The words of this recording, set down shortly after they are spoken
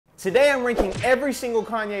Today I'm ranking every single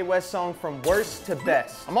Kanye West song from worst to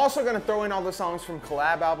best. I'm also gonna throw in all the songs from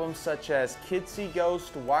collab albums such as Kids See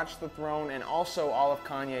Ghost, Watch the Throne, and also all of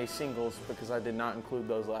Kanye's singles because I did not include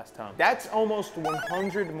those last time. That's almost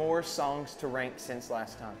 100 more songs to rank since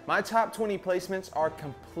last time. My top 20 placements are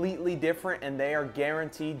completely different and they are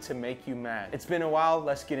guaranteed to make you mad. It's been a while,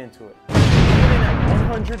 let's get into it.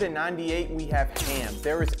 At 198, we have Ham.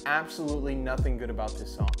 There is absolutely nothing good about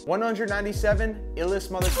this song. 197, Illest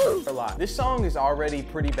Motherfucker Alive. This song is already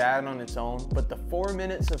pretty bad on its own, but the 4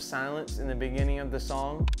 minutes of silence in the beginning of the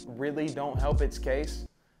song really don't help its case.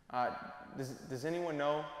 Does anyone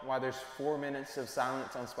know why there's 4 minutes of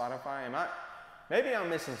silence on Spotify? Maybe I'm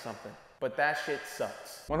missing something. But that shit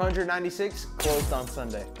sucks. 196, Closed on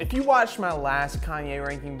Sunday. If you watched my last Kanye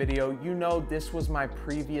ranking video, you know this was my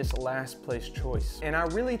previous last place choice. And I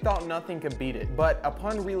really thought nothing could beat it. But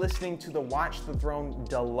upon re-listening to the Watch the Throne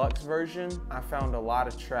deluxe version, I found a lot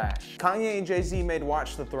of trash. Kanye and Jay-Z made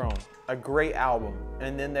Watch the Throne a great album.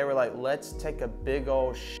 And then they were like, let's take a big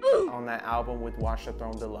old shit on that album with Watch the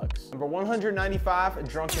Throne Deluxe. Number 195,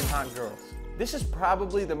 Drunken Hot Girls. This is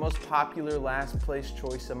probably the most popular last place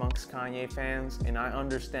choice amongst Kanye fans, and I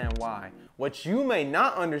understand why. What you may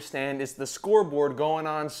not understand is the scoreboard going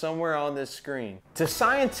on somewhere on this screen. To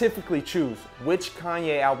scientifically choose which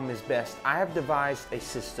Kanye album is best, I have devised a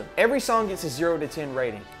system. Every song gets a 0 to 10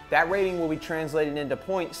 rating. That rating will be translated into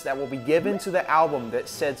points that will be given to the album that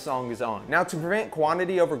said song is on. Now, to prevent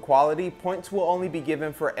quantity over quality, points will only be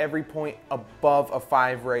given for every point above a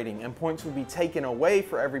 5 rating, and points will be taken away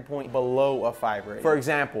for every point below a 5 rating. For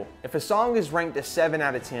example, if a song is ranked a 7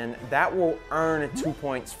 out of 10, that will earn 2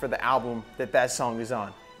 points for the album that song is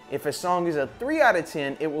on. If a song is a 3 out of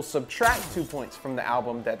 10, it will subtract 2 points from the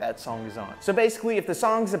album that song is on. So basically, if the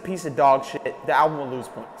song is a piece of dog shit, the album will lose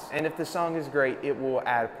points. And if the song is great, it will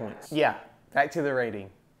add points. Yeah, back to the rating.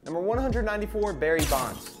 Number 194, Barry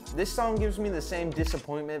Bonds. This song gives me the same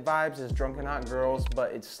disappointment vibes as Drunken Hot Girls,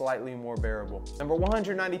 but it's slightly more bearable. Number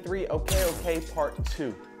 193, OK OK Part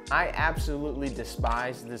 2. I absolutely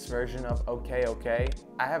despise this version of OK OK.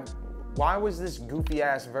 Why was this goofy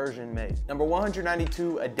ass version made? Number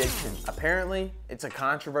 192, Addiction. Apparently, it's a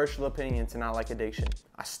controversial opinion to not like Addiction.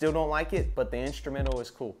 I still don't like it, but the instrumental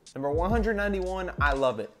is cool. Number 191, I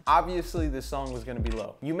Love It. Obviously, this song was gonna be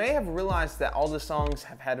low. You may have realized that all the songs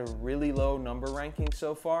have had a really low number ranking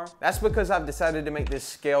so far. That's because I've decided to make this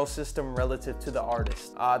scale system relative to the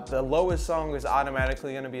artist. The lowest song is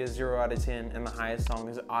automatically gonna be a 0 out of 10, and the highest song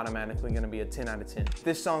is automatically gonna be a 10 out of 10. If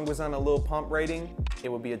this song was on a Lil Pump rating,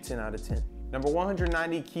 it would be a 10 out of 10. Number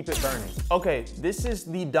 190, Keep It Burning. Okay, this is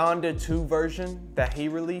the Donda 2 version that he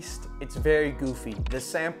released. It's very goofy. The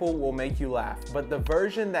sample will make you laugh, but the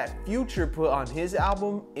version that Future put on his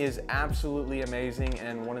album is absolutely amazing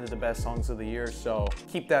and one of the best songs of the year, so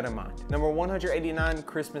keep that in mind. Number 189,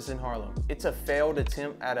 Christmas in Harlem. It's a failed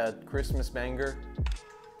attempt at a Christmas banger.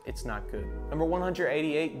 It's not good. Number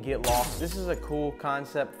 188, Get Lost. This is a cool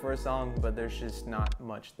concept for a song, but there's just not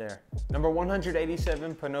much there. Number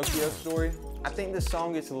 187, Pinocchio Story. I think this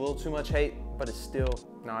song gets a little too much hate, but it's still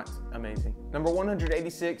not amazing. Number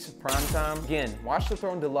 186, Primetime. Again, Watch the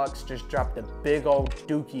Throne Deluxe just dropped a big old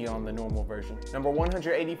dookie on the normal version. Number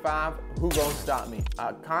 185, Who Gon' Stop Me.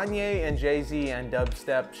 Kanye and Jay-Z and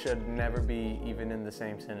dubstep should never be even in the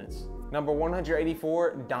same sentence. Number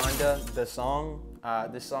 184, Donda, the song.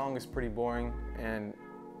 This song is pretty boring and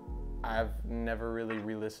I've never really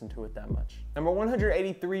re-listened to it that much. Number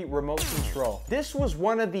 183, Remote Control. This was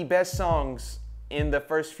one of the best songs in the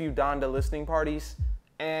first few Donda listening parties,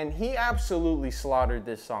 and he absolutely slaughtered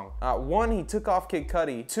this song. 1, he took off Kid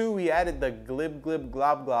Cudi. 2, he added the glib glib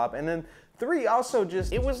glob glob, and then 3, also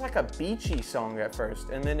just, it was like a beachy song at first,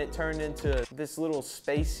 and then it turned into this little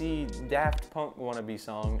spacey Daft Punk wannabe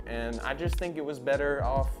song, and I just think it was better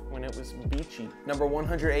off when it was beachy. Number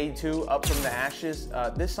 182, Up From the Ashes.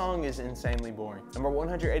 This song is insanely boring. Number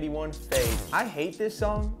 181, Fade. I hate this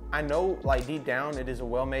song. I know, like, deep down it is a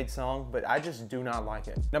well-made song, but I just do not like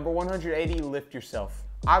it. Number 180, Lift Yourself.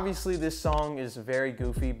 Obviously, this song is very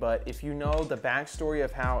goofy, but if you know the backstory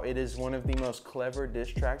of how it is one of the most clever diss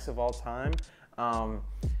tracks of all time, God,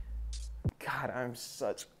 I'm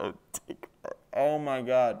such a dick. Oh my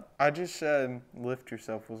God. I just said Lift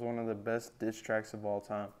Yourself was one of the best diss tracks of all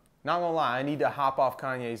time. Not gonna lie, I need to hop off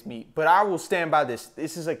Kanye's meat, but I will stand by this.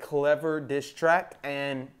 This is a clever diss track,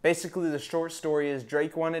 and basically the short story is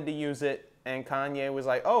Drake wanted to use it, and Kanye was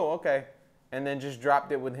like, oh, okay. And then just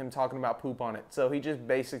dropped it with him talking about poop on it. So he just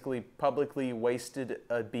basically publicly wasted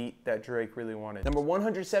a beat that Drake really wanted. Number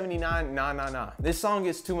 179, Nah Nah Nah. This song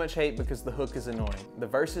gets too much hate because the hook is annoying. The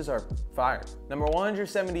verses are fire. Number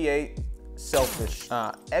 178, Selfish.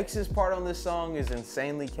 X's part on this song is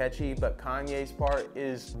insanely catchy, but Kanye's part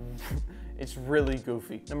is it's really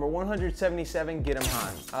goofy. Number 177, Get 'Em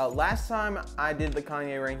High. Last time I did the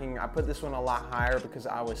Kanye ranking, I put this one a lot higher because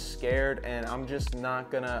I was scared, and I'm not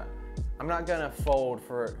gonna fold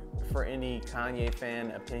for any Kanye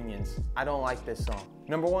fan opinions. I don't like this song.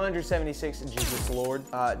 Number 176, Jesus Lord.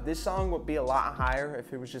 This song would be a lot higher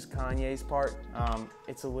if it was just Kanye's part.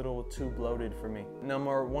 It's a little too bloated for me.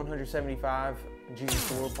 Number 175,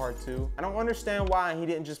 Jesus Lord Part 2. I don't understand why he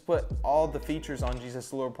didn't just put all the features on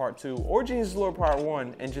Jesus Lord Part 2 or Jesus Lord Part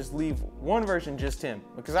 1 and just leave one version just him,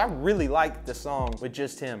 because I really like the song with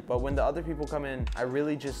just him, but when the other people come in, I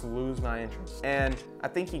really just lose my interest. And I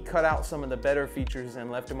think he cut out some of the better features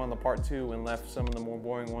and left them on the Part 2 and left some of the more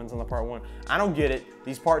boring ones on the Part 1. I don't get it.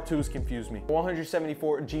 These Part 2s confuse me.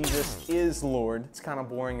 174, Jesus is Lord. It's kind of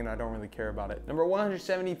boring and I don't really care about it. Number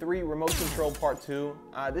 173, Remote Control Part 2.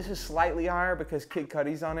 This is slightly higher because Kid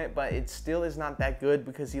Cudi's on it, but it still is not that good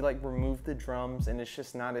because he like removed the drums and it's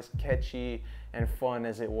just not as catchy and fun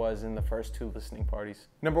as it was in the first 2 listening parties.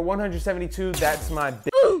 Number 172, That's My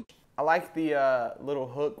Bitch. I like the little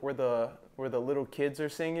hook where the little kids are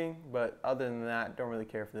singing, but other than that, don't really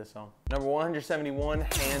care for this song. Number 171,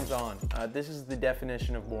 Hands On. This is the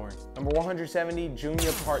definition of boring. Number 170,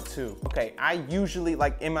 Junior Part 2. Okay, I usually,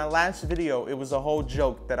 like in my last video, it was a whole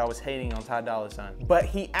joke that I was hating on Ty Dolla $ign, but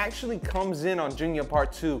he actually comes in on Junior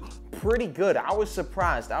Part 2 pretty good. I was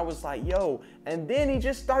surprised. I was like, yo, and then he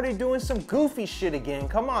just started doing some goofy shit again.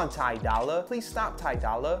 Come on, Ty Dolla. Please stop, Ty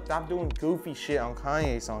Dolla. Stop doing goofy shit on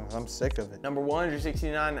Kanye songs. I'm sick of it. Number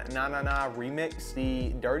 169, Na Na Na Remix. The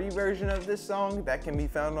dirty version of this song that can be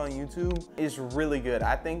found on YouTube is really good.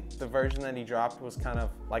 I think the version that he dropped was kind of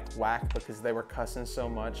like whack because they were cussing so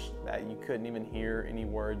much that you couldn't even hear any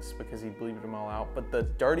words because he bleeped them all out. But the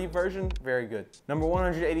dirty version, very good. Number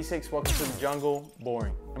 186, Welcome to the Jungle.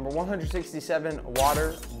 Boring. Number 167,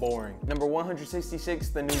 Water. Boring. Number 166,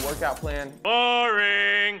 The New Workout Plan.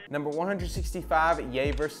 Boring. Number 165,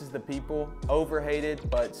 Ye versus the People. Overhated,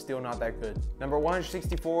 but still not that good. Number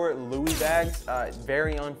 164, Louis Bags.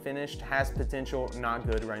 Very unfinished, has potential, not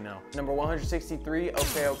good right now. Number 163,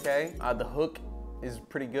 Okay Okay. The hook is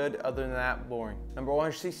pretty good. Other than that, boring. Number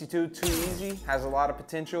 162, Too Easy. Has a lot of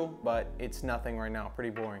potential, but it's nothing right now.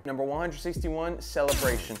 Pretty boring. Number 161,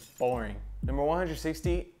 Celebration. Boring. Number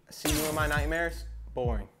 160, See You in My Nightmares.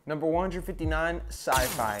 Boring. Number 159,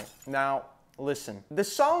 Sci-Fi. Now, listen, the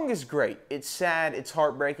song is great. It's sad, it's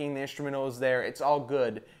heartbreaking, the instrumental is there, it's all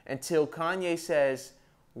good, until Kanye says,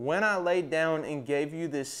 when I laid down and gave you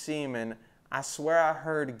this semen, I swear I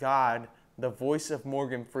heard God, the voice of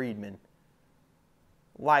Morgan Freeman.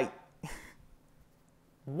 Like,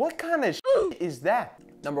 what kind of shit is that?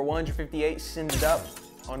 Number 158, Send It Up.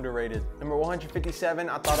 Underrated. Number 157,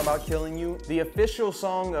 I Thought About Killing You. The official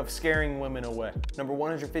song of scaring women away. Number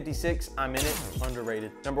 156, I'm In It.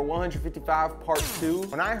 Underrated. Number 155, Part 2.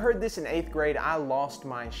 When I heard this in 8th grade, I lost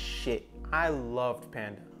my shit. I loved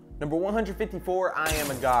Panda. Number 154, I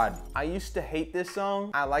Am a God. I used to hate this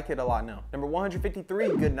song. I like it a lot now. Number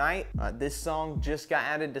 153, Good Night. This song just got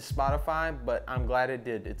added to Spotify, but I'm glad it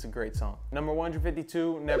did. It's a great song. Number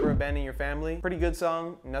 152, Never Abandon Your Family. Pretty good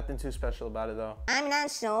song. Nothing too special about it though. I'm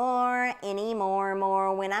not sure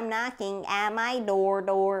anymore when I'm knocking at my door.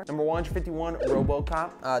 Number 151,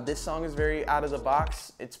 RoboCop. This song is very out of the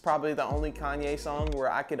box. It's probably the only Kanye song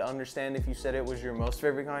where I could understand if you said it was your most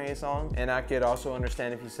favorite Kanye song, and I could also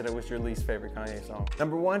understand if you said it was your least favorite Kanye song.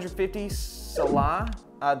 Number 150, Salah.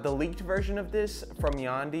 The leaked version of this from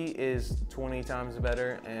Yandy is 20 times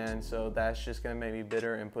better, and so that's just gonna make me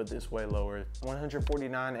bitter and put this way lower.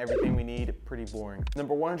 149, Everything We Need, pretty boring.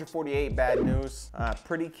 Number 148, Bad News.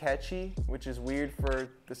 Pretty catchy, which is weird for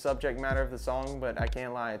the subject matter of the song, but I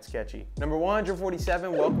can't lie, it's catchy. Number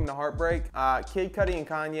 147, Welcome to Heartbreak. Kid Cudi and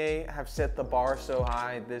Kanye have set the bar so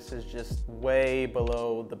high, this is just way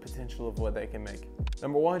below the potential of what they can make.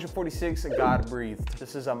 Number 146, God Breathed.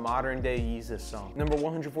 This is a modern day Yeezus song. Number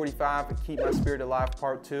 145, Keep My Spirit Alive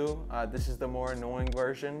Part 2. This is the more annoying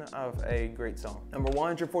version of a great song. Number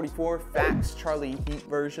 144, Facts Charlie Heat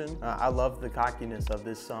version. I love the cockiness of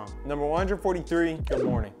this song. Number 143, Good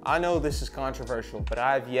Morning. I know this is controversial, but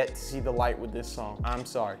I have yet to see the light with this song. I'm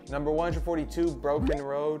sorry. Number 142, Broken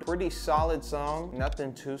Road. Pretty solid song.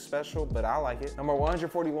 Nothing too special, but I like it. Number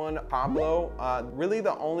 141, Pablo. Really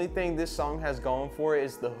the only thing this song has going for it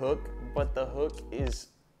is the hook, but the hook is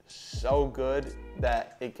so good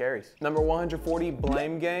that it carries. Number 140,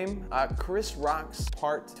 Blame Game. Chris Rock's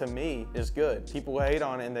part to me is good. People hate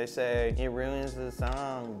on it and they say it ruins the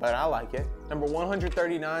song, but I like it. Number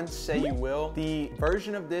 139, Say You Will. The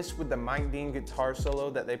version of this with the Mike Dean guitar solo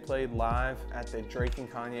that they played live at the Drake and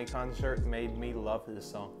Kanye concert made me love this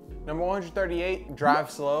song. Number 138,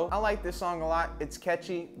 Drive Slow. I like this song a lot. It's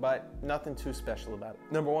catchy, but nothing too special about it.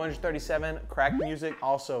 Number 137, Crack Music.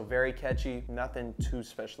 Also very catchy, nothing too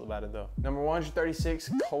special about it though. Number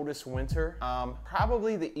 136, Coldest Winter.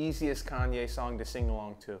 Probably the easiest Kanye song to sing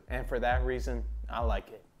along to, and for that reason, I like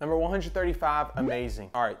it. Number 135, Amazing.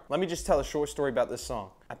 All right, let me just tell a short story about this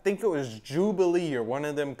song. I think it was Jubilee or one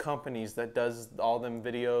of them companies that does all them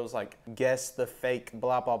videos like guess the fake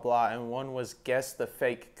blah blah blah, and one was guess the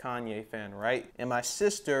fake Kanye fan, right? And my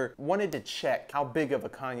sister wanted to check how big of a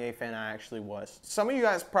Kanye fan I actually was. Some of you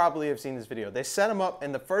guys probably have seen this video. They set them up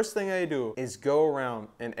and the first thing they do is go around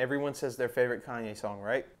and everyone says their favorite Kanye song,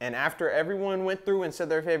 right? And after everyone went through and said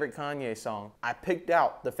their favorite Kanye song, I picked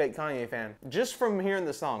out the fake Kanye fan just from hearing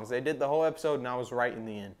the songs. They did the whole episode and I was right in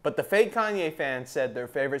the end. But the fake Kanye fan said their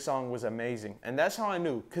favorite song was Amazing. And that's how I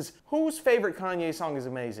knew, because whose favorite Kanye song is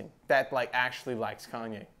Amazing that like actually likes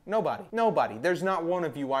Kanye? Nobody. Nobody. There's not one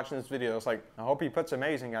of you watching this video that's like, I hope he puts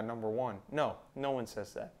Amazing at number 1. No, no one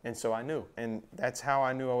says that. And so I knew. And that's how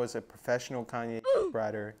I knew I was a professional Kanye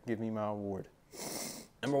writer. Give me my award.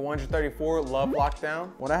 Number 134, Love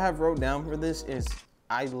Lockdown. What I have wrote down for this is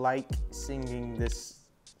I like singing this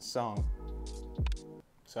song.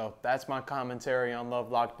 So that's my commentary on Love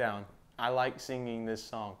Lockdown. I like singing this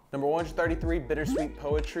song. Number 133, Bittersweet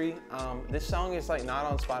Poetry. This song is like not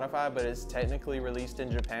on Spotify, but it's technically released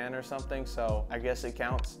in Japan or something, so I guess it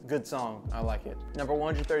counts. Good song, I like it. Number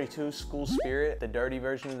 132, School Spirit. The dirty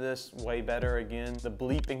version of this, way better again. The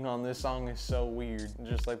bleeping on this song is so weird,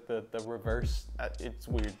 just like the reverse, it's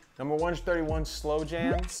weird. Number 131, Slow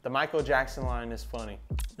Jams. The Michael Jackson line is funny.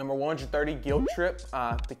 Number 130, Guilt Trip.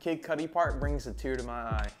 The Kid Cudi part brings a tear to my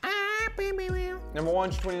eye. Number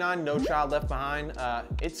 129, No Child Left Behind.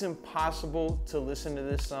 It's impossible to listen to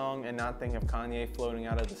this song and not think of Kanye floating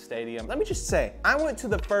out of the stadium. Let me just say, I went to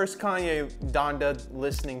the first Kanye Donda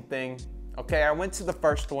listening thing. Okay, I went to the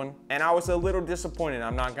first one and I was a little disappointed,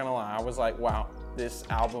 I'm not gonna lie. I was like, wow, this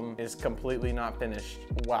album is completely not finished.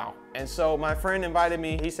 Wow. And so my friend invited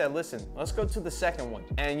me, he said, listen, let's go to the second one.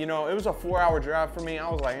 And you know, it was a 4-hour drive for me. I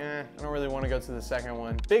was like, I don't really want to go to the second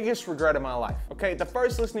one. Biggest regret of my life. Okay, the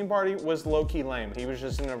first listening party was low-key lame. He was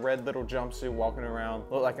just in a red little jumpsuit walking around,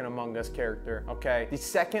 looked like an Among Us character, okay? The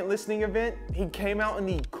second listening event, he came out in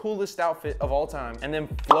the coolest outfit of all time and then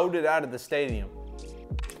floated out of the stadium.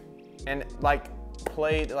 And like,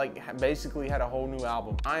 played, like basically had a whole new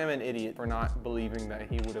album. I am an idiot for not believing that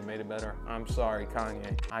he would have made it better. I'm sorry,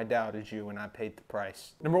 Kanye. I doubted you and I paid the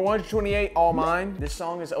price. Number 128, All Mine. This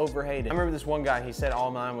song is overhated. I remember this one guy, he said All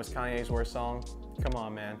Mine was Kanye's worst song. Come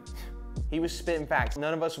on, man. He was spitting facts.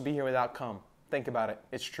 None of us would be here without Come. Think about it,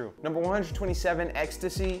 it's true. Number 127,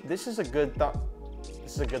 Ecstasy. This is a good thong.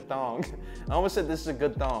 This is a good thong. I almost said this is a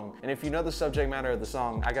good thong. And if you know the subject matter of the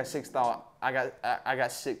song, I got six.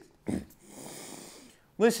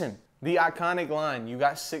 Listen, the iconic line, you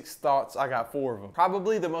got 6 thoughts, I got 4 of them.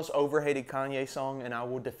 Probably the most overhated Kanye song, and I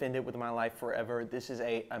will defend it with my life forever. This is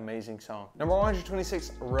an amazing song. Number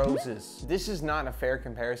 126, Roses. This is not a fair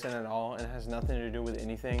comparison at all, and it has nothing to do with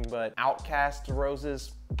anything, but Outkast's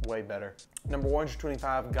Roses, way better. Number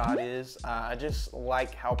 125, God Is. I just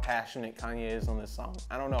like how passionate Kanye is on this song.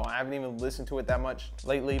 I don't know, I haven't even listened to it that much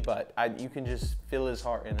lately, but you can just feel his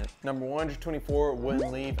heart in it. Number 124,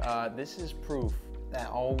 Wouldn't Leave. This is proof that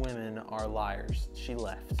all women are liars. She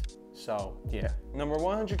left. So, yeah. Number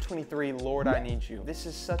 123, Lord, I Need You. This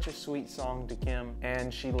is such a sweet song to Kim,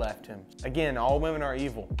 and she left him. Again, all women are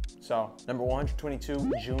evil. So, number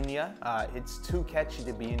 122, Junior. It's too catchy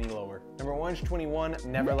to be any lower. Number 121,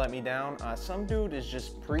 Never Let Me Down. Some dude is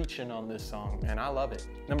just preaching on this song, and I love it.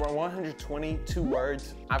 Number 120, 2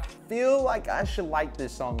 Words. I feel like I should like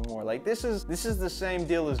this song more. Like, this is the same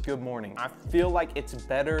deal as Good Morning. I feel like it's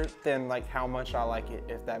better than like how much I like it,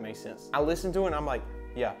 if that makes sense. I listen to it and I'm like,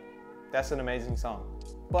 yeah, that's an amazing song.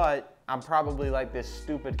 But I'm probably like this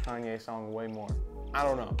stupid Kanye song way more. I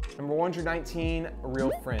don't know. Number 119,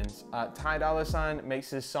 Real Friends. Ty Dolla $ign makes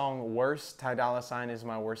this song worse. Ty Dolla $ign is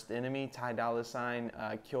my worst enemy. Ty Dolla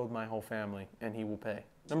 $ign killed my whole family, and he will pay.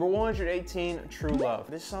 Number 118, True Love.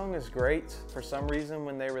 This song is great. For some reason,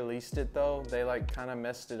 when they released it though, they like kind of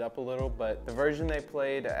messed it up a little, but the version they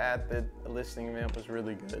played at the listening event was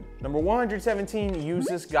really good. Number 117,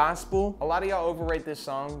 Yeezus Gospel. A lot of y'all overrate this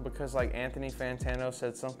song because like Anthony Fantano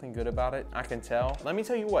said something good about it. I can tell. Let me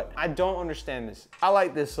tell you what, I don't understand this. I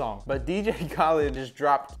like this song, but DJ Khaled just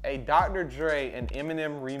dropped a Dr. Dre and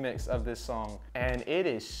Eminem remix of this song, and it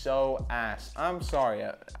is so ass. I'm sorry.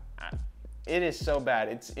 It is so bad.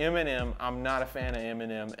 It's Eminem. I'm not a fan of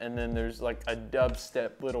Eminem. And then there's like a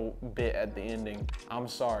dubstep little bit at the ending. I'm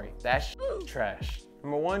sorry. That's trash.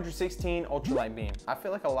 Number 116, Ultralight Beam. I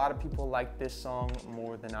feel like a lot of people like this song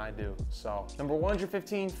more than I do. So, number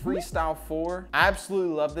 115, Freestyle 4. I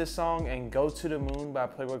absolutely love this song, and Go to the Moon by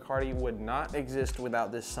Playboi Carti would not exist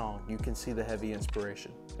without this song. You can see the heavy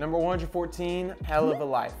inspiration. Number 114, Hell of a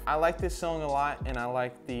Life. I like this song a lot, and I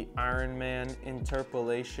like the Iron Man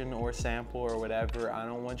interpolation or sample or whatever. I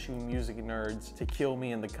don't want you music nerds to kill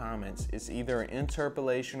me in the comments. It's either an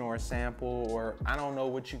interpolation or a sample, or I don't know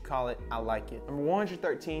what you call it. I like it. Number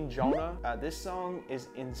 113, Jonah. This song is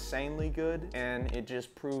insanely good, and it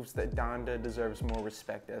just proves that Donda deserves more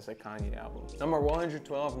respect as a Kanye album. Number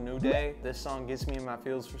 112, New Day. This song gets me in my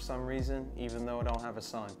feels for some reason, even though I don't have a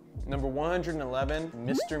son. Number 111,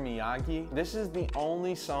 Mr. Miyagi. This is the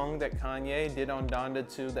only song that Kanye did on Donda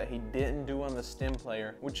 2 that he didn't do on the stem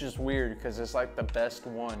player, which is weird because it's like the best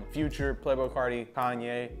one. Future, Playboi Carti,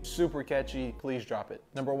 Kanye, super catchy, please drop it.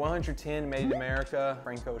 Number 110, Made in America,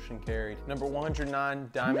 Frank Ocean carried. Number 109,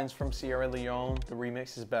 Diamonds from Sierra Leone, the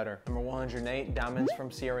remix is better. Number 108, Diamonds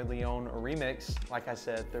from Sierra Leone, a remix. Like I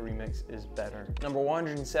said, the remix is better. Number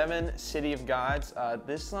 107, City of Gods.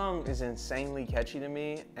 This song is insanely catchy to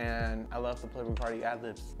me, and I love the Playboi Carti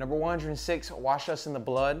ad-libs. Number 106, Wash Us in the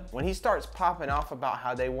Blood. When he starts popping off about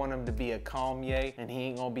how they want him to be a Kanye, and he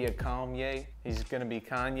ain't gonna be a Kanye, he's gonna be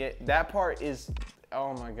Kanye. That part is,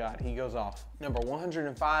 oh my God, he goes off. Number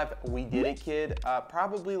 105, We Did It Kid.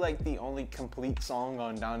 Probably like the only complete song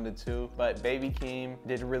on Donda 2, but Baby Keem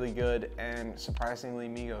did really good, and surprisingly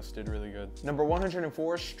Migos did really good. Number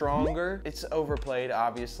 104, Stronger. It's overplayed,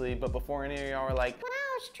 obviously, but before any of y'all are like,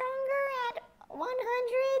 wow, Stronger at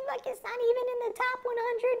 100, like it's not even in the top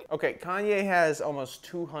 100. Okay, Kanye has almost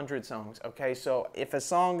 200 songs, okay? So if a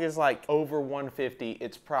song is like over 150,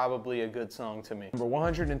 it's probably a good song to me. Number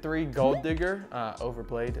 103, Gold Digger,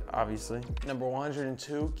 overplayed, obviously. Number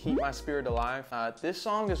 102, Keep My Spirit Alive. This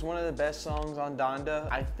song is one of the best songs on Donda.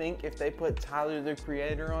 I think if they put Tyler, the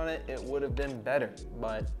Creator on it, it would have been better,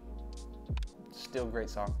 but still great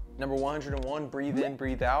song. Number 101, Breathe In,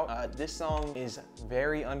 Breathe Out. This song is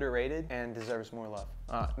very underrated and deserves more love.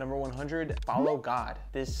 Number 100, Follow God.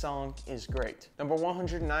 This song is great. Number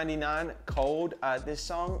 199, Cold. This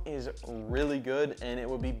song is really good, and it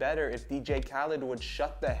would be better if DJ Khaled would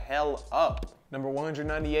shut the hell up. Number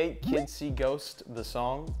 198, Kids See Ghost, the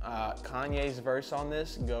song. Kanye's verse on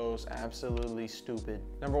this goes absolutely stupid.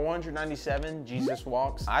 Number 197, Jesus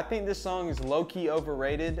Walks. I think this song is low-key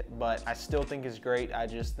overrated, but I still think it's great. I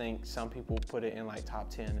just think some people put it in like top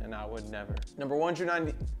 10, and I would never. Number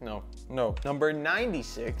 190, no. Number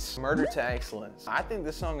 96, Murder to Excellence. I think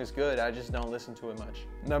this song is good, I just don't listen to it much.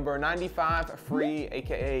 Number 95, Free,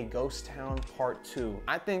 aka Ghost Town Part 2.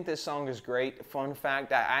 I think this song is great. Fun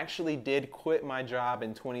fact, I actually did quit my job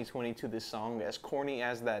in 2020 to this song. As corny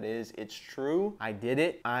as that is, it's true. I did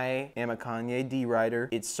it. I am a Kanye D writer.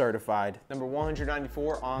 It's certified. Number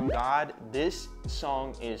 194, On God. This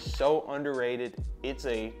song is so underrated. It's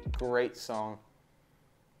a great song.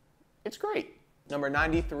 It's great. Number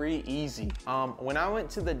 93, Easy. When I went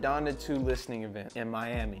to the Donda 2 listening event in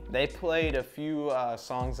Miami, they played a few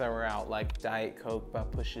songs that were out, like Diet Coke by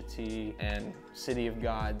Pusha T and City of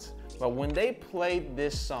Gods. But when they played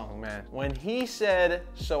this song, man, when he said,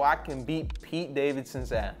 so I can beat Pete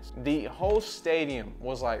Davidson's ass, the whole stadium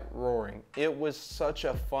was like roaring. It was such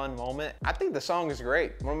a fun moment. I think the song is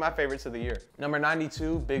great. One of my favorites of the year. Number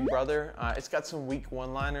 92, Big Brother. It's got some weak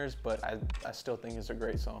one-liners, but I still think it's a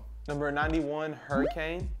great song. Number 91,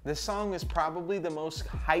 Hurricane. This song is probably the most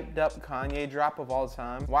hyped up Kanye drop of all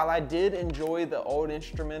time. While I did enjoy the old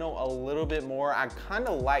instrumental a little bit more, I kind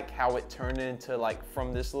of like how it turned into like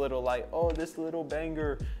from this little like, oh, this little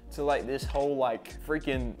banger to like this whole like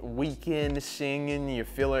freaking weekend singing. You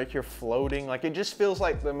feel like you're floating. Like it just feels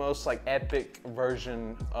like the most like epic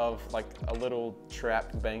version of like a little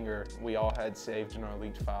trap banger we all had saved in our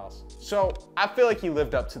leaked files. So I feel like he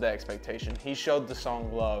lived up to the expectation. He showed the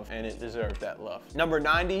song love and it deserved that love. Number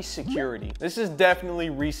 90, Security. This is definitely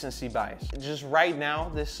recency bias. Just right now,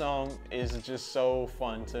 this song is just so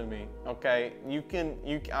fun to me. Okay,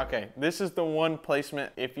 okay, this is the one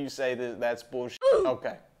placement if you say that that's bullshit.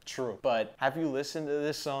 Okay. True. But have you listened to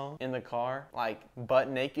this song in the car, like butt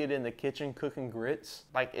naked in the kitchen cooking grits?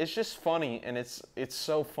 Like it's just funny and it's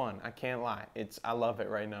so fun. I can't lie. I love it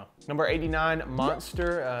right now. Number 89,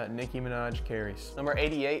 Monster, Nicki Minaj carries. Number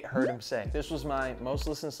 88, Heard Him Say. This was my most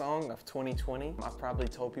listened song of 2020. I've probably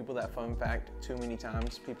told people that fun fact too many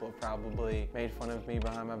times. People have probably made fun of me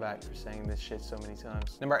behind my back for saying this shit so many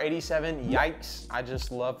times. Number 87, Yikes. I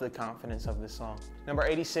just love the confidence of this song. Number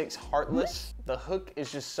 86, Heartless. The hook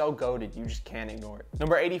is just so goated, you just can't ignore it.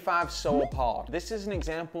 Number 85, So Appalled. This is an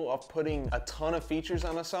example of putting a ton of features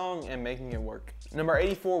on a song and making it work. Number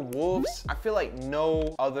 84, Wolves. I feel like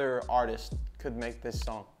no other artist could make this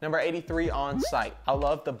song. Number 83, On Sight. I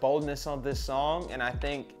love the boldness of this song, and I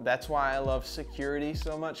think that's why I love Security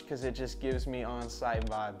so much, because it just gives me On Sight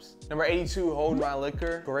vibes. Number 82, Hold My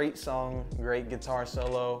Liquor. Great song, great guitar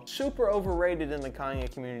solo. Super overrated in the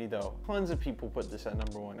Kanye community though. Tons of people put this at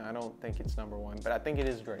number 1. I don't think it's number 1, but I think it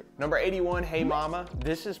is great. Number 81, Hey Mama.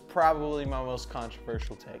 This is probably my most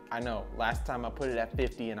controversial take. I know, last time I put it at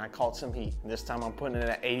 50 and I caught some heat. This time I'm putting it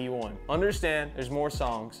at 81. Understand, there's more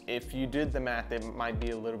songs. If you did the math, it might be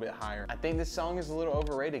a little bit higher. I think this song is a little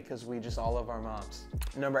overrated because we just all love our moms.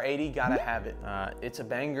 Number 80, Gotta Have It. It's a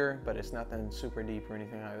banger, but it's nothing super deep or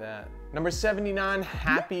anything like that. Number 79,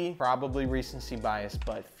 Happy. Probably recency bias,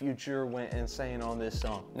 but Future went insane on this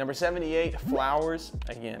song. Number 78, Flowers.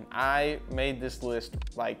 Again, I made this list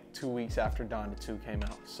like 2 weeks after Donda 2 came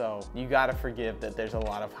out, so you gotta forgive that there's a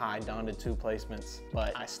lot of high Donda 2 placements,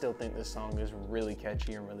 but I still think this song is really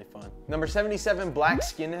catchy and really fun. Number 77, Black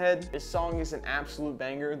Skinhead. This song is an absolute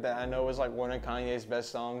banger that I know is like one of Kanye's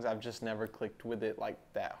best songs. I've just never clicked with it like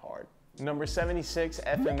that hard. Number 76,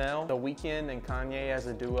 FML. The Weeknd and Kanye as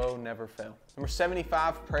a duo never fail. Number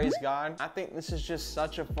 75, Praise God. I think this is just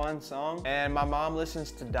such a fun song, and my mom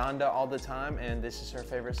listens to Donda all the time, and this is her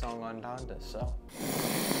favorite song on Donda, so.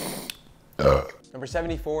 Number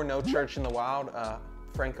 74, No Church in the Wild.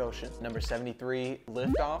 Frank Ocean. Number 73,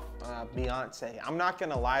 Liftoff, Beyonce. I'm not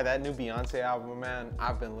gonna lie, that new Beyonce album, man,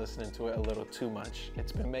 I've been listening to it a little too much.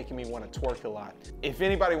 It's been making me want to twerk a lot. If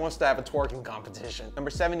anybody wants to have a twerking competition. Number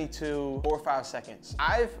 72, 4 or 5 Seconds.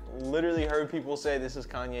 I've literally heard people say this is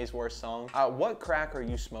Kanye's worst song. What crack are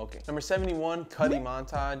you smoking? Number 71, Cuddy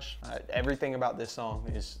Montage. Everything about this song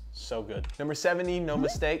is so good. Number 70, No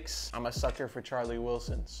Mistakes. I'm a sucker for Charlie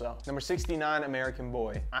Wilson, so. Number 69, American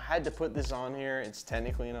Boy. I had to put this on here. It's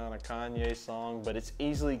technically not a Kanye song, but it's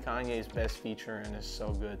easily Kanye's best feature and it's so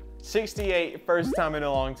good. 68, First Time in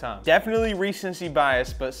a Long Time. Definitely recency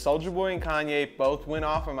bias, but Soulja Boy and Kanye both went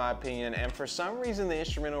off in my opinion, and for some reason the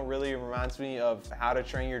instrumental really reminds me of How to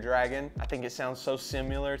Train Your Dragon. I think it sounds so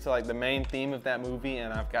similar to like the main theme of that movie,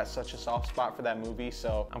 and I've got such a soft spot for that movie,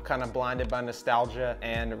 so I'm kind of blinded by nostalgia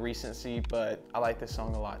and recency, but I like this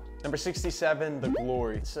song a lot. Number 67, The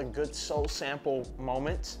Glory. It's a good soul sample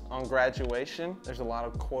moment on Graduation. There's a lot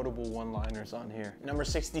of quotable one-liners on here. Number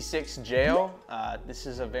 66, Jail. This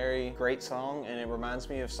is a very great song, and it reminds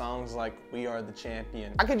me of songs like We Are the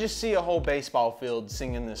Champion. I could just see a whole baseball field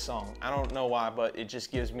singing this song. I don't know why, but it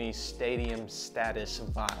just gives me stadium status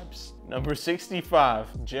vibes. Number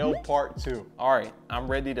 65, Jail Part 2. All right, I'm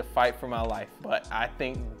ready to fight for my life, but I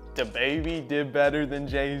think DaBaby did better than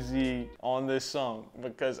Jay-Z on this song,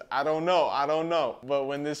 because I don't know. But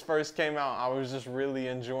when this first came out, I was just really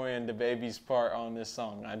enjoying DaBaby's part on this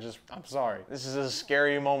song. I'm sorry. This is a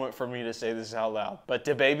scary moment for me to say this out loud, but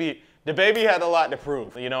DaBaby had a lot to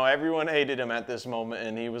prove. You know, everyone hated him at this moment,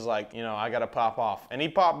 and he was like, you know, I gotta pop off. And he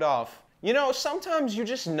popped off. You know, sometimes you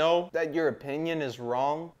just know that your opinion is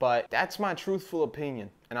wrong, but that's my truthful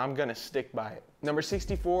opinion, and I'm gonna stick by it. Number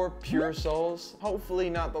 64, Pure Souls. Hopefully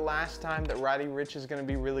not the last time that Roddy Ricch is gonna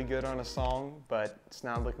be really good on a song, but it's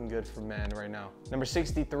not looking good for Man right now. Number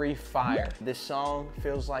 63, Fire. This song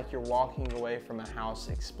feels like you're walking away from a house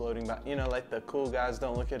exploding by, you know, like the Cool Guys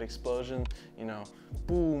Don't Look at Explosion, you know,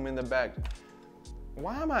 boom in the back.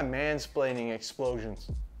 Why am I mansplaining explosions?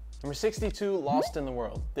 Number 62, Lost in the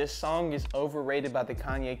World. This song is overrated by the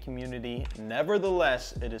Kanye community.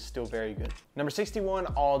 Nevertheless, it is still very good. Number 61,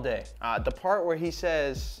 All Day. The part where he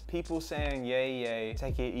says, people saying yay yay,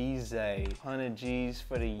 take it easy, 100 G's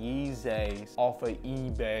for the Yeezys off of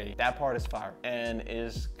eBay. That part is fire and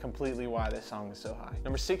is completely why this song is so high.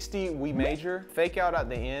 Number 60, We Major. Fake out at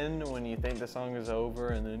the end when you think the song is over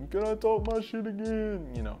and then, can I talk my shit again?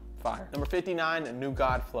 You know. Fire. Number 59, New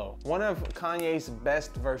God Flow. One of Kanye's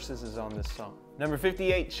best verses is on this song. Number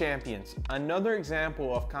 58, Champions. Another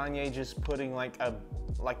example of Kanye just putting like a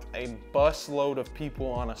bus load of people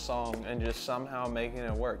on a song and just somehow making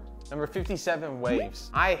it work. Number 57,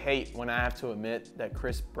 Waves. I hate when I have to admit that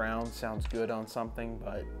Chris Brown sounds good on something,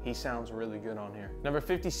 but he sounds really good on here. Number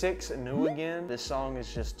 56, New Again. This song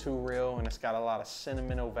is just too real and it's got a lot of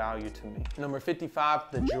sentimental value to me. Number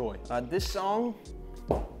 55, The Joy.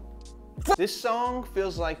 This song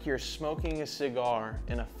feels like you're smoking a cigar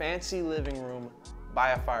in a fancy living room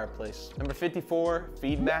by a fireplace. Number 54,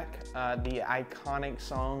 Feedback, the iconic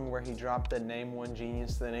song where he dropped the name one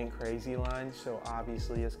genius that ain't crazy line, so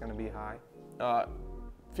obviously it's gonna be high.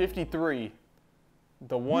 53,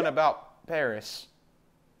 the one about Paris.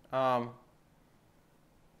 When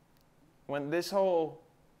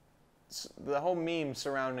the whole meme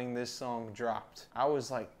surrounding this song dropped, I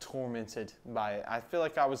was like tormented by it. I feel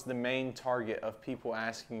like I was the main target of people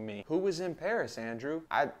asking me, who was in Paris, Andrew?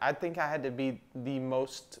 I think I had to be the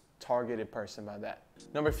most targeted person by that.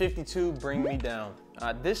 Number 52, Bring Me Down.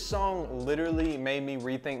 This song literally made me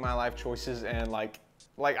rethink my life choices and like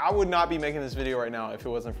I would not be making this video right now if it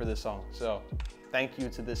wasn't for this song. So thank you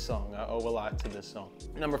to this song. I owe a lot to this song.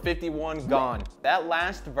 Number 51, Gone. That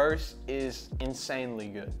last verse is insanely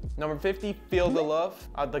good. Number 50, Feel the Love.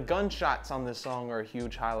 The gunshots on this song are a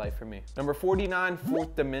huge highlight for me. Number 49,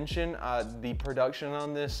 Fourth Dimension. The production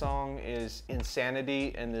on this song is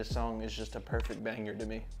insanity, and this song is just a perfect banger to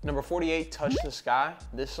me. Number 48, Touch the Sky.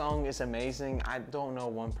 This song is amazing. I don't know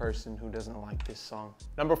one person who doesn't like this song.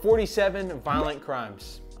 Number 47, Violent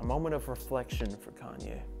Crimes. A moment of reflection for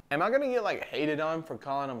Kanye. Am I gonna get like hated on for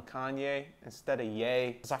calling him Kanye instead of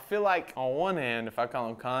Ye? Because I feel like on one hand, if I call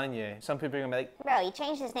him Kanye, some people are gonna be like, bro, you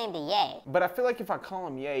changed his name to Ye. But I feel like if I call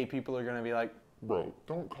him Ye, people are gonna be like, bro,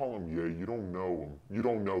 don't call him Ye, you don't know him. You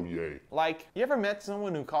don't know Ye. Like, you ever met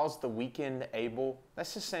someone who calls The Weeknd Abel?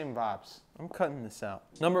 That's the same vibes. I'm cutting this out.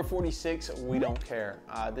 Number 46, We Don't Care.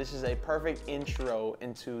 This is a perfect intro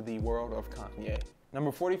into the world of Kanye. Number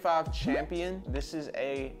 45, Champion. This is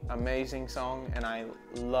a amazing song and I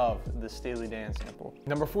love the Steely Dan sample.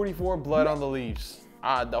 Number 44, Blood on the Leaves.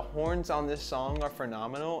 The horns on this song are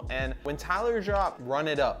phenomenal, and when Tyler dropped Run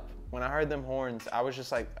It Up, when I heard them horns, I was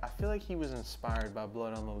just like, I feel like he was inspired by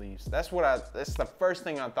Blood on the Leaves. That's the first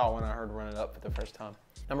thing I thought when I heard Run It Up for the first time.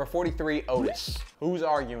 Number 43, Otis. Who's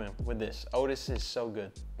arguing with this? Otis is so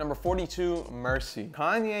good. Number 42, Mercy.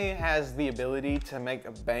 Kanye has the ability to make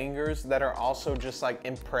bangers that are also just like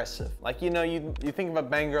impressive. Like, you know, you think of a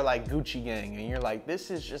banger like Gucci Gang and you're like, this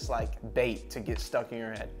is just like bait to get stuck in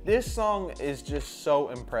your head. This song is just so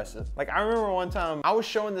impressive. Like, I remember one time I was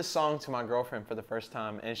showing this song to my girlfriend for the first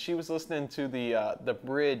time and she was listening to the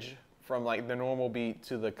bridge from like the normal beat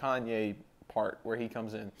to the Kanye part where he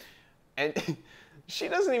comes in. And she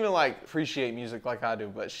doesn't even like appreciate music like I do,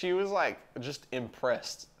 but she was like just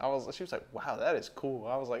impressed. She was like, wow, that is cool.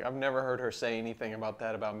 I was like, I've never heard her say anything about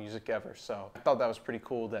that about music ever. So I thought that was pretty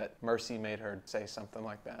cool that Mercy made her say something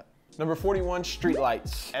like that. Number 41,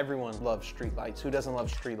 Streetlights. Everyone loves Streetlights. Who doesn't love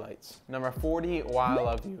Streetlights? Number 40, Why I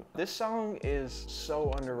Love You. This song is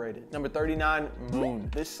so underrated. Number 39, Moon.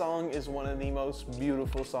 This song is one of the most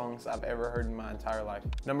beautiful songs I've ever heard in my entire life.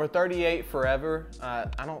 Number 38, Forever. I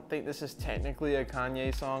don't think this is technically a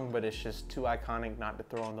Kanye song, but it's just too iconic not to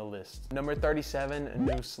throw on the list. Number 37,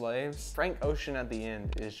 New Slaves. Frank Ocean at the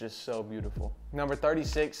end is just so beautiful. Number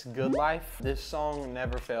 36, Good Life. This song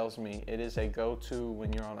never fails me. It is a go-to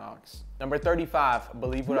when you're on aux. Number 35,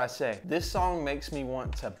 Believe What I Say. This song makes me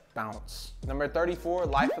want to bounce. Number 34,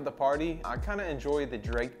 Life of the Party. I kind of enjoy the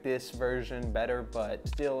Drake diss version better, but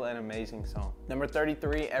still an amazing song. Number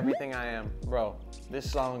 33, Everything I Am. Bro, this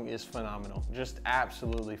song is phenomenal. Just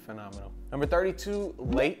absolutely phenomenal. Number 32,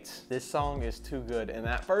 Late. This song is too good, and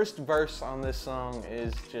that first verse on this song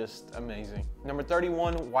is just amazing. Number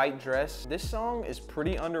 31, White Dress. This song is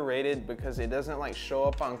pretty underrated because it doesn't like show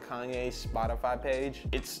up on Kanye's Spotify page.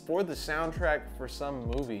 It's for the soundtrack for some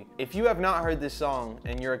movie. If you have not heard this song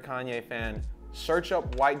and you're a Kanye fan, search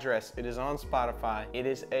up White Dress. It is on Spotify. It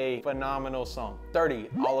is a phenomenal song. 30,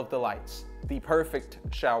 All of the Lights. The perfect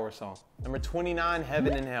shower song. Number 29,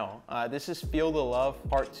 Heaven and Hell. This is Feel the Love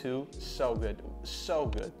Part 2. So good, so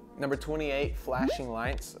good. Number 28, Flashing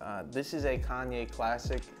Lights. This is a Kanye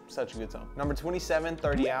classic. Such a good song. Number 27,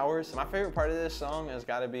 30 Hours. My favorite part of this song has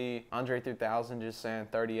got to be Andre 3000 just saying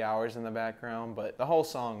 30 hours in the background, but the whole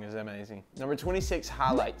song is amazing. Number 26,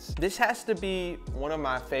 Highlights. This has to be one of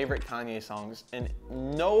my favorite Kanye songs, and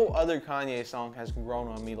no other Kanye song has grown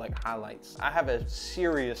on me like Highlights. I have a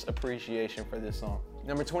serious appreciation for this song.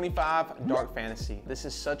 Number 25, Dark Fantasy. This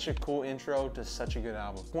is such a cool intro to such a good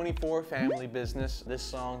album. 24, Family Business. This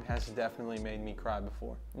song has definitely made me cry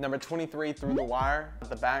before. Number 23, Through the Wire.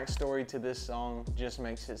 The backstory to this song just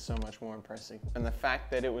makes it so much more impressive. And the fact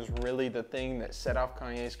that it was really the thing that set off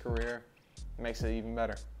Kanye's career makes it even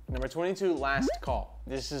better. Number 22, Last Call.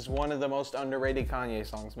 This is one of the most underrated Kanye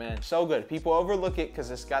songs, man. So good. People overlook it because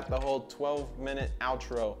it's got the whole 12-minute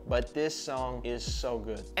outro, but this song is so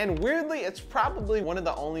good. And weirdly, it's probably one of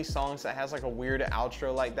the only songs that has like a weird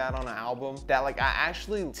outro like that on an album that like I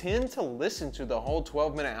actually tend to listen to the whole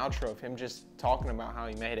 12-minute outro of him just talking about how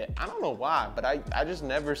he made it. I don't know why, but I just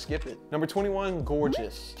never skip it. Number 21,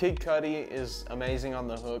 Gorgeous. Kid Cudi is amazing on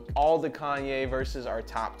the hook. All the Kanye verses are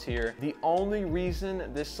top tier. The only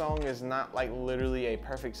reason this song is not like literally a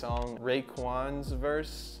perfect song, Raekwon's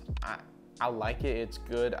verse, I like it, it's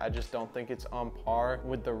good. I just don't think it's on par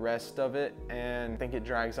with the rest of it, and I think it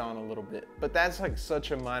drags on a little bit. But that's like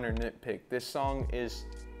such a minor nitpick. This song is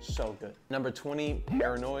so good. Number 20,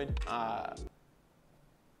 Paranoid.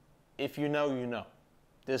 If you know, you know.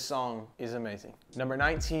 This song is amazing. Number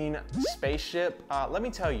 19, Spaceship. Let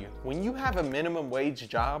me tell you, when you have a minimum wage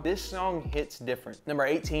job, this song hits different. Number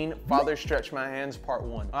 18, Father Stretch My Hands, Part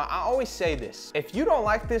 1. I always say this. If you don't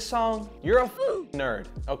like this song, you're a nerd,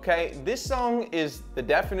 okay? This song is the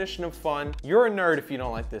definition of fun. You're a nerd if you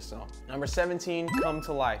don't like this song. Number 17, Come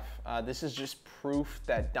to Life. This is just proof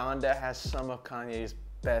that Donda has some of Kanye's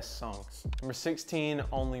best songs. Number 16,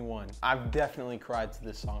 Only One. I've definitely cried to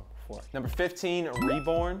this song before. Number 15,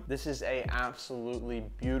 Reborn. This is a absolutely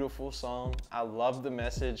beautiful song. I love the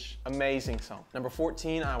message. Amazing song. Number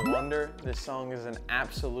 14, I Wonder. This song is an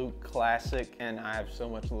absolute classic and I have so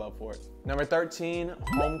much love for it. Number 13,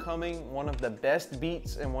 Homecoming. One of the best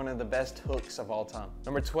beats and one of the best hooks of all time.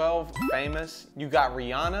 Number 12, Famous. You got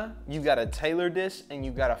Rihanna, you got a Taylor diss, and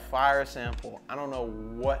you got a fire sample. I don't know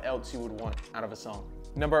what else you would want out of a song.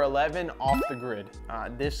 Number 11, Off the Grid.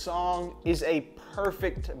 This song is a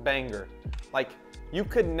perfect banger. Like, you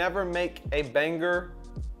could never make a banger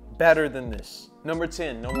better than this. Number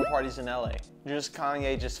 10, No More Parties in LA. Just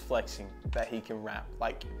Kanye just flexing that he can rap.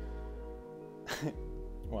 Like,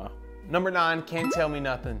 wow. Number 9, Can't Tell Me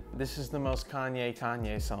Nothing. This is the most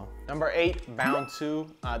Kanye song. Number 8, Bound 2.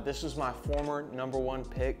 This was my former number 1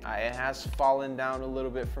 pick. It has fallen down a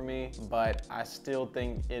little bit for me, but I still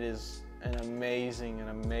think it is an amazing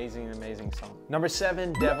song. Number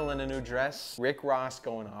 7, Devil in a New Dress. Rick Ross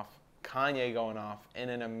going off, Kanye going off,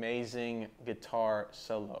 and an amazing guitar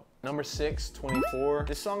solo. Number 6, 24.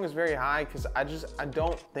 This song is very high because I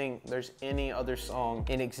don't think there's any other song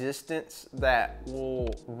in existence that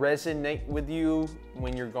will resonate with you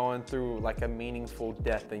when you're going through like a meaningful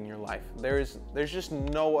death in your life. There's just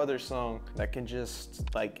no other song that can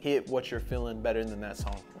just like hit what you're feeling better than that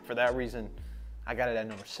song. For that reason, I got it at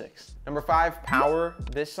number 6. Number 5, Power.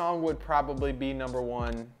 This song would probably be number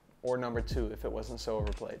 1 or number 2 if it wasn't so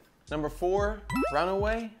overplayed. Number 4,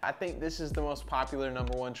 Runaway. I think this is the most popular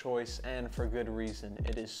number 1 choice, and for good reason.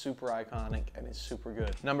 It is super iconic and it's super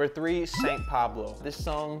good. Number 3, Saint Pablo. This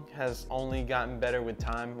song has only gotten better with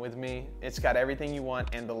time with me. It's got everything you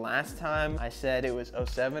want, and the last time I said it was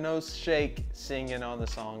 070 Shake singing on the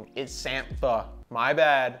song. It's Sampha. My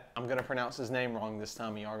bad. I'm gonna pronounce his name wrong this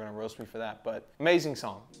time. Y'all are gonna roast me for that, but amazing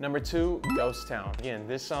song. Number 2, Ghost Town. Again,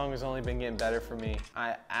 this song has only been getting better for me.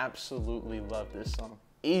 I absolutely love this song.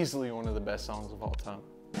 Easily one of the best songs of all time.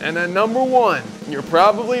 And at number 1, you're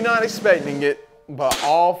probably not expecting it, but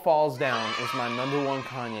All Falls Down is my number 1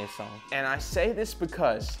 Kanye song. And I say this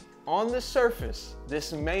because on the surface,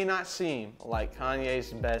 this may not seem like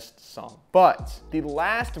Kanye's best song, but the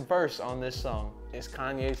last verse on this song is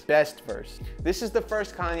Kanye's best verse. This is the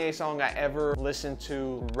first Kanye song I ever listened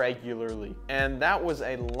to regularly. And that was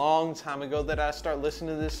a long time ago that I started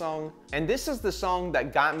listening to this song. And this is the song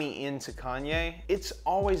that got me into Kanye. It's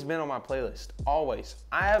always been on my playlist, always.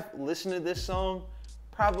 I have listened to this song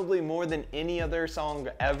probably more than any other song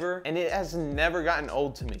ever, and it has never gotten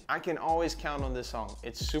old to me. I can always count on this song.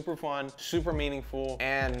 It's super fun, super meaningful,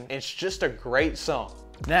 and it's just a great song.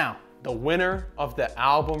 Now, the winner of the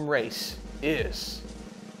album race is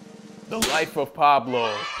The Life of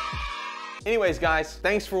Pablo. Anyways, guys,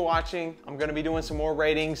 thanks for watching. I'm gonna be doing some more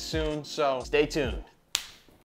ratings soon, so stay tuned.